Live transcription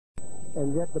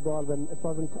and get the ball when it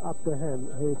wasn't up to him.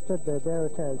 He stood there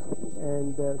it is,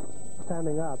 and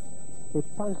standing up, he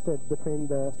punched it between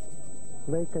the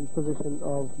vacant position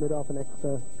of mid-off and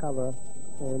extra cover,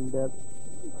 and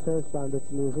first bounded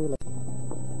to New Zealand.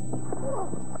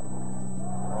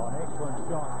 Oh, an excellent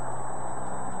shot.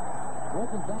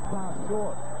 Wasn't that far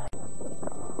short.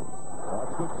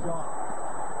 That's a good shot.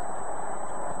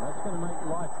 That's going to make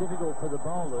life difficult for the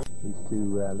bowlers. He's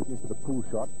looking for the pull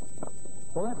shot.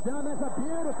 Well, that's down. That's a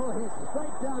beautiful hit.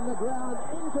 Straight down the ground,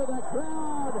 into the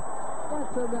crowd.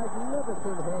 That's a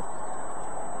magnificent hit.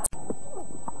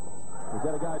 He's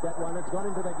got to go that one. It's gone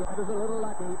into the gap. It was a little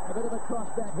lucky. A bit of a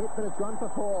cross-bat hit, but it's gone for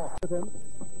 4. With him.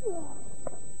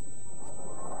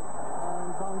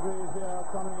 And boundaries here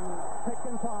coming thick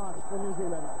and fast for New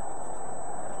Zealand.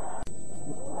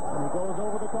 And he goes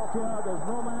over the top here. There's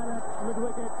no man at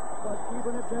mid-wicket, but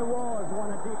even if there was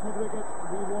one at deep mid-wicket,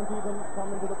 he won't even come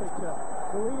into the picture.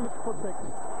 The lead for 6.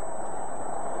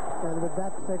 And with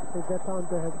that 6, he gets on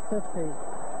to his 50.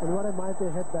 And what a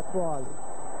mighty hit that was.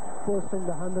 Posting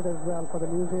the 100 as well for the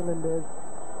New Zealanders.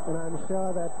 And I'm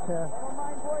sure that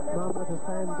Mohamed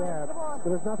Hussain there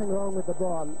was nothing wrong with the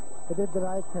ball. He did the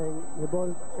right thing. He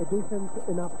bowled a decent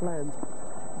enough length,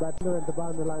 but no, the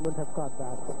boundary line wouldn't have caught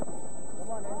that.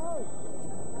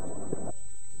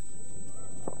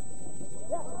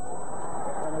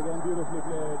 And again, beautifully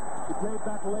played. He played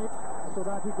that late so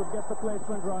that he could get the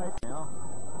placement right. Now.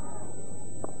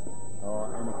 Oh,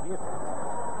 and a hit.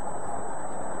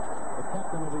 The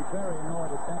captain will be very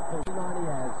annoyed at that. 90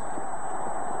 has.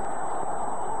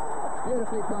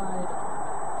 Beautifully played.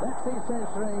 That's his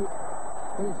century.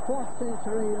 His 4th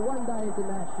century in one-day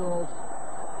internationals.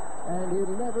 And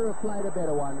he'll never have played a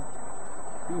better one.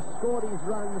 He scored his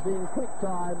runs in quick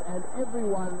time, and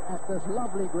everyone at this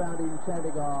lovely ground in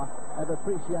Chandigarh have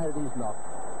appreciated his knock.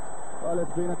 Well,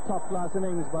 it's been a top-class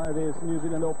innings by this New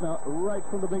Zealand opener. Right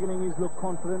from the beginning, he's looked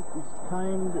confident. He's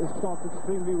timed his shots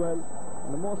extremely well.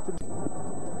 And the most...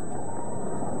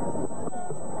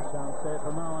 Sounds fair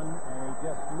for Mohan, and he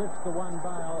just lifts the one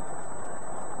bail.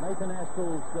 Nathan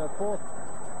Astle's 4th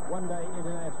one-day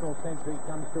international century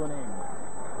comes to an end.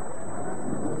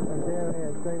 And there he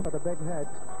is going for the big hit,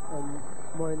 and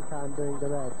Moin Khan doing the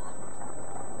rest.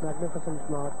 Magnificent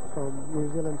knock from New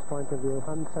Zealand's point of view.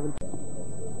 170.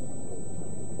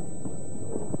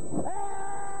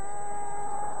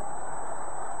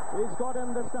 He's got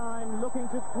him this time, looking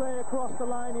to play across the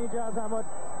line, Ijaz Ahmed.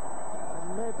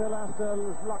 And Nathan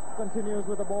Astle's luck continues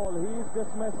with the ball. He's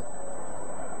dismissed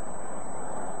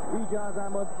Ijaz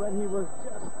Ahmed when he was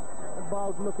just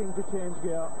about looking to change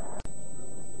gear.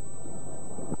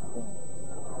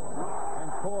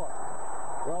 And caught.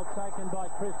 Well taken by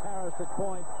Chris Harris at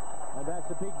point. And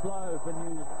that's a big blow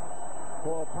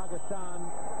for Pakistan.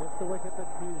 Just the wicket that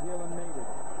New Zealand needed.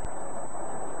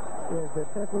 Yes, they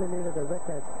certainly needed a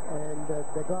wicket, and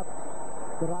they got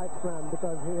the right man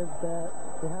because he is there.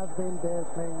 He has been there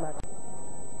playing like.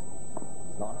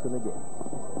 Larsen again.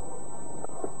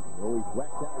 Oh, he's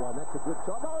whacked that one. That's a good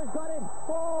shot. Oh, he's got him.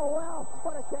 Oh, wow,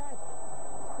 what a catch.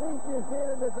 These New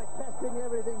Zealanders are catching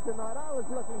everything tonight. I was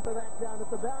looking for that down at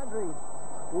the boundary.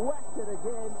 Whacked it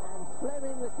again, and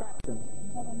Fleming the captain.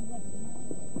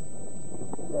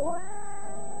 Well,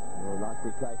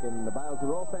 nicely taken. The bails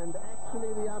are off, and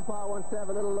actually the umpire wants to have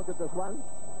a little look at this one.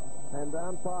 And the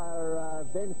umpire,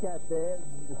 Venkat there,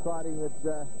 deciding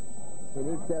that he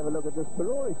needs to have a look at this.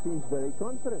 Pelori seems very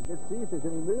confident. Let's see if there's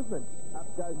any movement. Up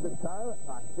goes the toe.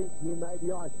 I think he may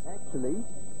be on. Actually,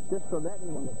 just from that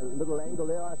little angle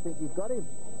there, I think he's got him.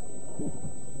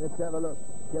 Let's have a look.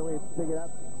 Can we pick it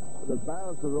up? The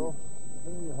bails are off.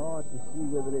 Very hard to see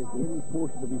whether there's any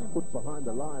portion of his foot behind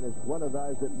the line. It's one of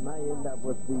those that may end up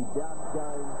with the doubts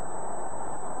going.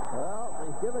 Well,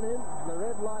 he's given in. The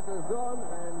red light is on,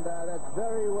 and that's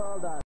very well done.